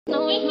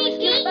No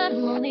excuse, but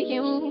I'm only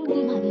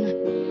human,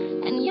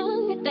 and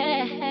you're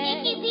dead.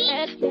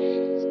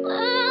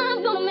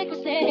 I'm gonna make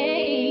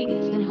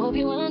mistakes, and hope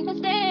you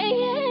understand.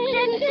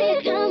 Didn't see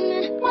it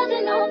coming,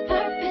 wasn't on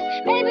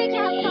purpose. Baby,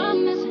 I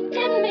promise,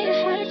 didn't mean to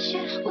hurt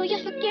you. Will you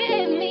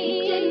forgive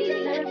me? Didn't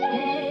deserve it.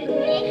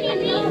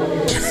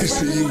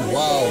 See you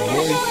wild,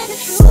 boy.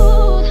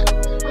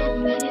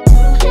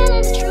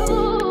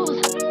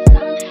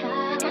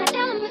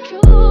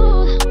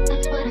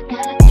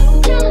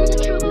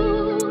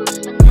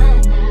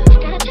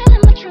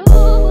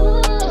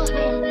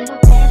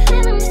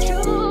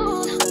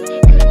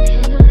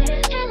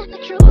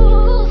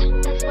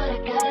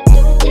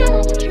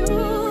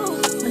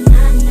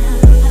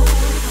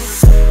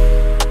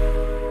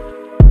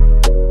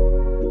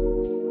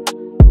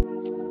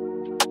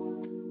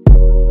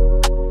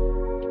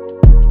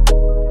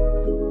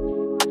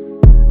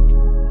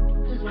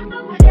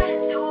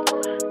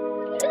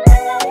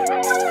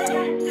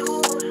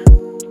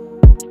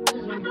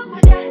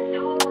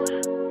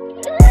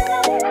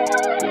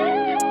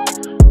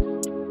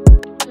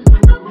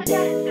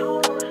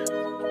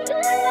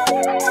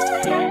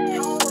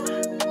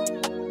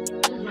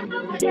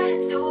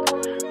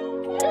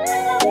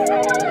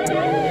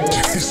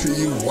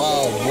 See you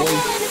wild, boy.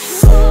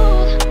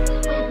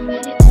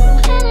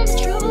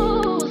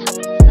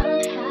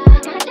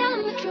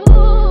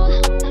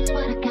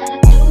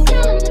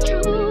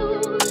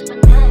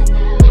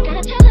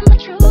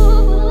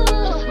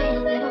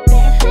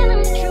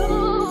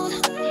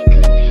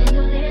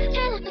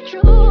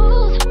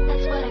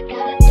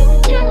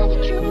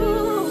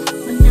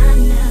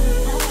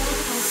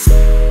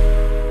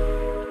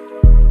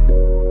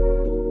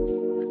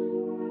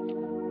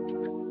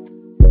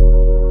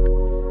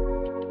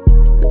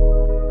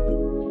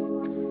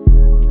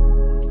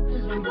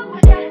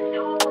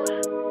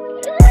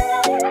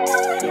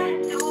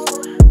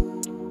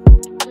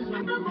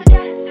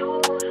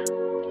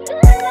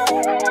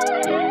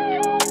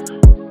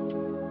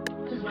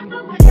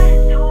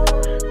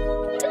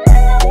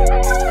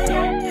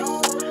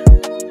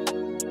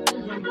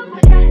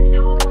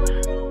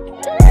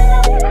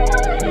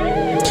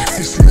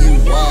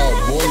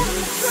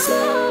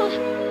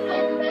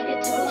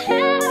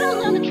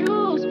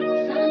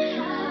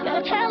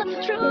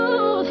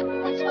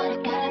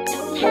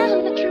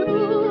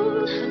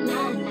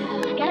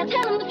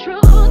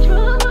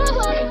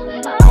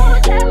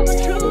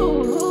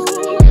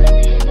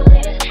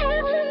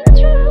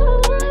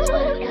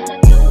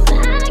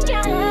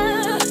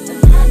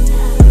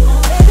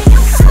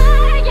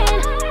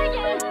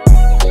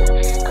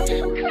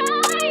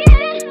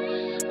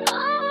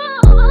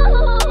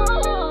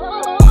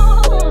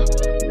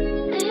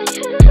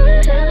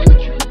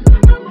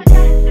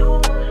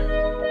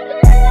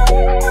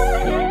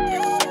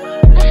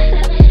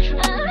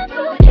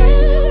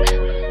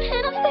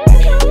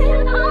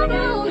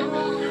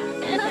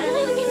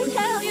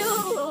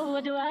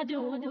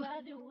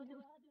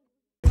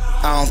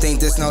 I don't think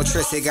this no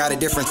trick, it got a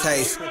different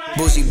taste.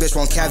 Bougie bitch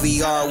want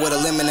caviar with a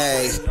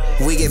lemonade.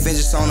 We get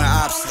vengeance on the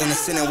ops in a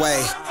sinning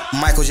way.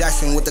 Michael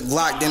Jackson with the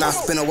Glock, then I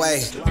spin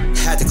away.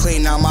 Had to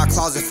clean out my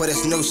closet for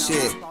this new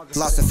shit.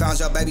 Lost and found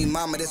your baby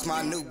mama, this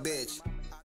my new bitch.